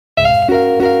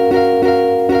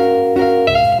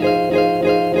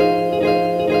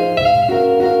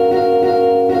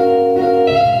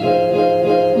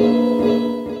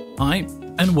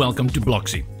welcome to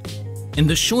Blocksy. In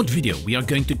this short video, we are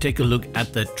going to take a look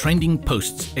at the Trending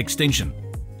Posts extension.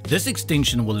 This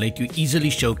extension will let you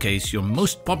easily showcase your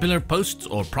most popular posts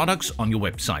or products on your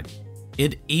website.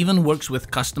 It even works with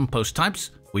custom post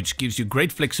types, which gives you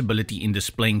great flexibility in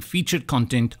displaying featured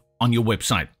content on your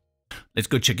website. Let's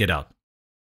go check it out.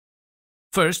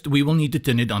 First, we will need to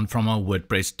turn it on from our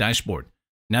WordPress dashboard.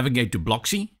 Navigate to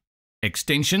Blocksy,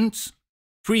 Extensions,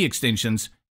 Free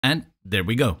Extensions, and there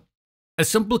we go. A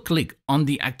simple click on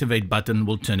the Activate button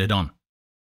will turn it on.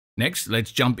 Next,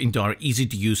 let's jump into our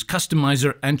easy-to-use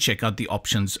customizer and check out the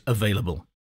options available.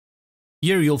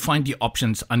 Here you'll find the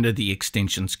options under the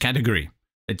Extensions category.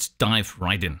 Let's dive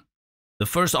right in. The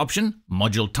first option,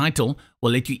 Module Title,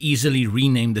 will let you easily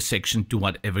rename the section to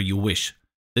whatever you wish.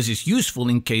 This is useful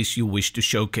in case you wish to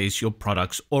showcase your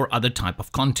products or other type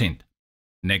of content.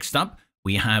 Next up,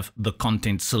 we have the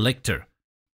Content Selector.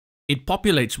 It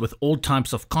populates with all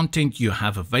types of content you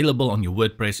have available on your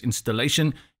WordPress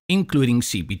installation, including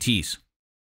CPTs.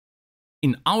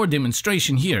 In our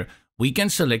demonstration here, we can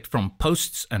select from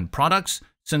posts and products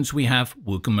since we have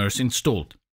WooCommerce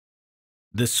installed.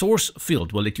 The source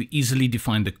field will let you easily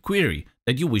define the query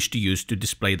that you wish to use to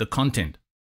display the content.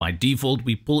 By default,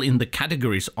 we pull in the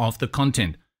categories of the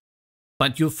content,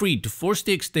 but you're free to force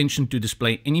the extension to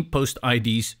display any post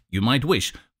IDs you might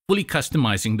wish, fully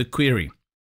customizing the query.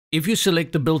 If you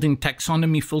select the built-in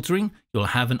taxonomy filtering, you'll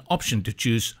have an option to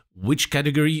choose which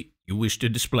category you wish to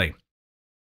display.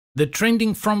 The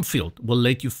Trending From field will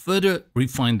let you further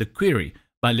refine the query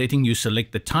by letting you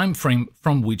select the time frame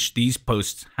from which these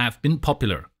posts have been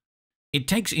popular. It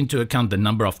takes into account the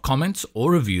number of comments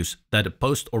or reviews that a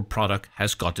post or product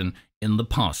has gotten in the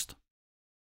past.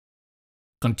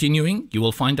 Continuing, you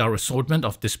will find our assortment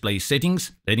of display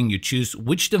settings, letting you choose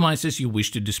which devices you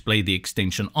wish to display the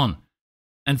extension on.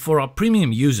 And for our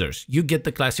premium users, you get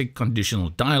the classic conditional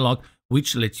dialog,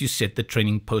 which lets you set the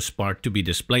trending post bar to be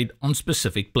displayed on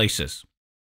specific places.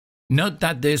 Note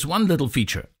that there's one little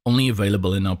feature only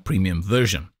available in our premium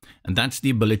version, and that's the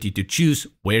ability to choose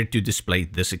where to display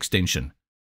this extension.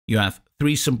 You have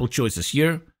 3 simple choices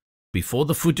here: before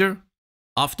the footer,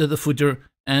 after the footer,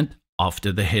 and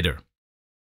after the header.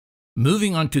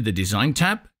 Moving on to the Design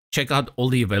tab, check out all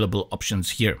the available options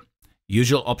here.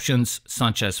 Usual options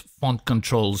such as font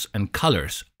controls and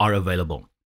colors are available.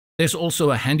 There's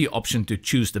also a handy option to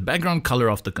choose the background color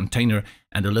of the container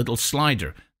and a little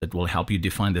slider that will help you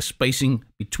define the spacing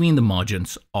between the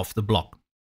margins of the block.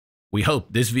 We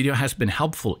hope this video has been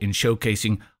helpful in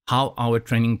showcasing how our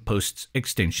Trending Posts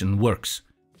extension works.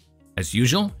 As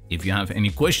usual, if you have any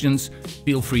questions,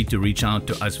 feel free to reach out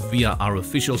to us via our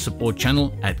official support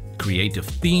channel at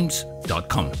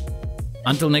creativethemes.com.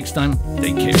 Until next time,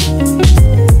 take care.